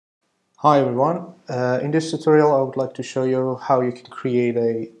Hi everyone, in this tutorial I would like to show you how you can create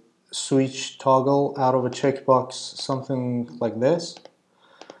a switch toggle out of a checkbox, something like this.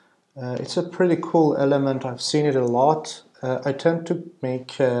 It's a pretty cool element, I've seen it a lot. I tend to make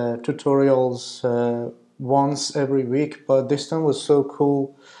tutorials once every week, but this time was so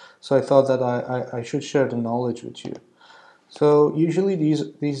cool, so I thought that I should share the knowledge with you. So usually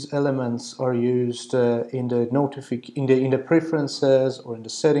these elements are used in the preferences or in the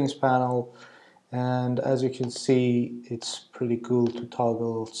settings panel, and as you can see, it's pretty cool to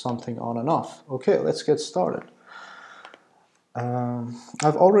toggle something on and off. Okay, let's get started.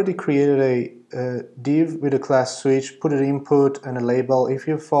 I've already created a div with a class switch, put an input and a label. If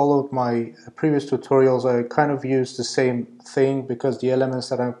you followed my previous tutorials, I kind of used the same thing because the elements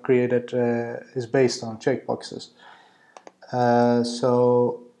that I've created is based on checkboxes.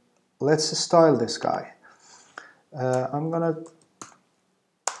 So let's style this guy. I'm gonna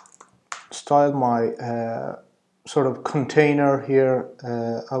style my sort of container here.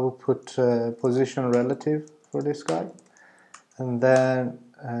 I will put position relative for this guy, and then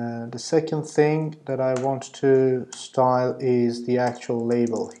the second thing that I want to style is the actual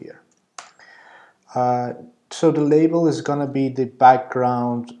label here. So the label is gonna be the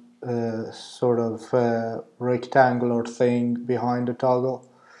background sort of rectangular thing behind the toggle.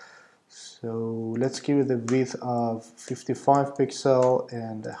 So let's give it a width of 55 pixel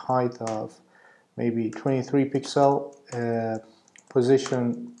and a height of maybe 23 pixel,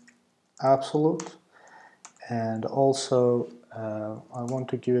 position absolute, and also I want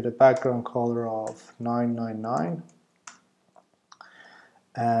to give it a background color of 999,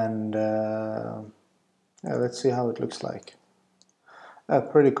 and yeah, let's see how it looks like.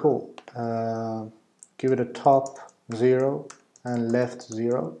 Pretty cool. Give it a top 0 and left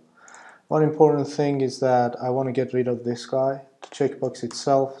 0. One important thing is that I want to get rid of this guy, the checkbox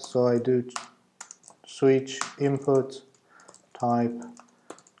itself, so I do switch input type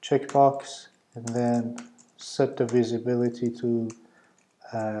checkbox and then set the visibility to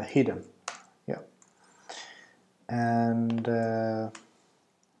hidden. Yeah, and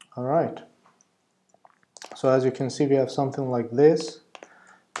alright, so as you can see we have something like this.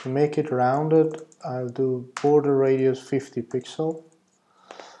 To make it rounded, I'll do border radius 50 pixel,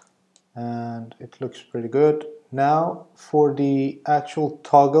 and it looks pretty good. Now for the actual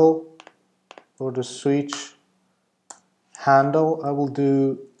toggle or the switch handle, I will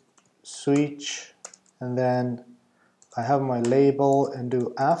do switch and then I have my label and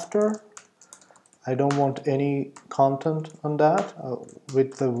do after. I don't want any content on that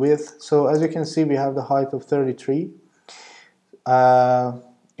with the width. So as you can see, we have the height of 33.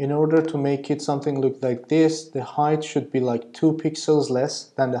 In order to make it something look like this, the height should be like 2 pixels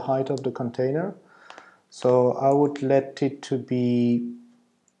less than the height of the container. So I would let it to be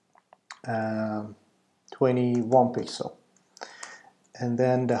 21 pixel. And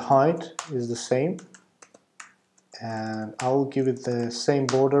then the height is the same. And I will give it the same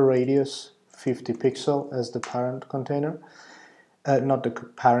border radius, 50 pixel, as the parent container. Not the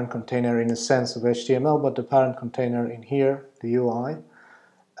parent container in the sense of HTML, but the parent container in here, the UI.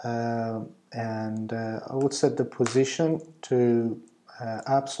 And I would set the position to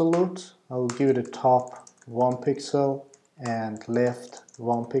absolute. I will give it a top 1 pixel and left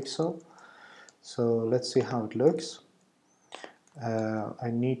 1 pixel. So let's see how it looks.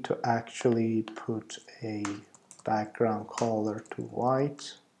 I need to actually put a background color to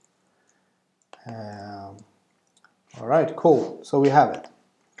white. Alright, cool. So we have it.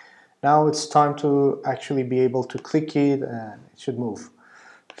 Now it's time to actually be able to click it and it should move.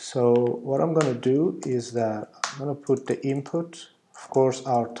 So what I'm going to do is that I'm going to put the input. Of course,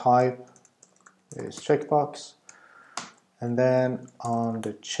 our type is checkbox. And then on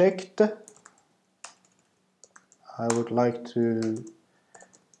the checked, I would like to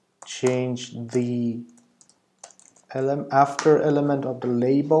change the after element of the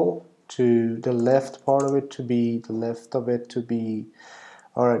label to the left part of it to be the left of it to be.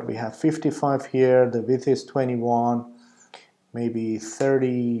 Alright, we have 55 here, the width is 21, maybe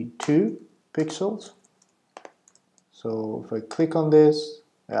 32 pixels. So if I click on this,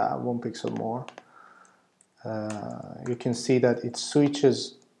 yeah, 1 pixel more, you can see that it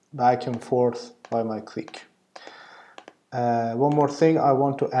switches back and forth by my click. One more thing, I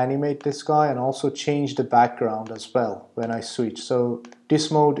want to animate this guy and also change the background as well when I switch. So this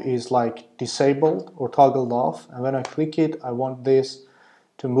mode is like disabled or toggled off, and when I click it, I want this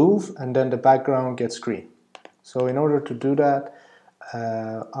to move and then the background gets green. So in order to do that,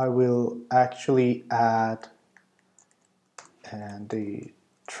 I will actually add the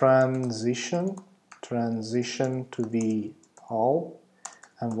transition to be all,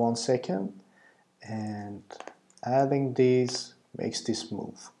 and 1 second, and adding these makes this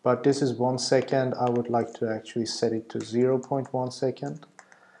move. But this is 1 second. I would like to actually set it to 0.1 second.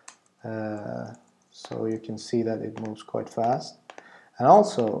 So you can see that it moves quite fast. And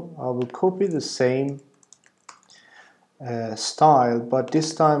also I will copy the same style, but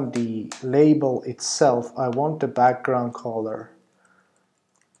this time the label itself, I want the background color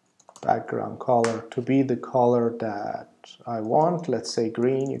to be the color that I want. Let's say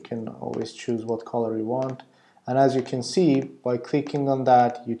green. You can always choose what color you want, and as you can see, by clicking on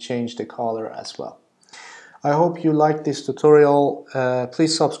that you change the color as well. I hope you liked this tutorial.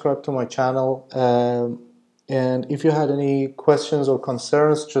 Please subscribe to my channel, and if you had any questions or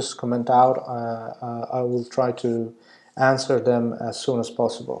concerns, just comment out. I will try to answer them as soon as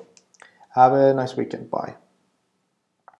possible. Have a nice weekend. Bye.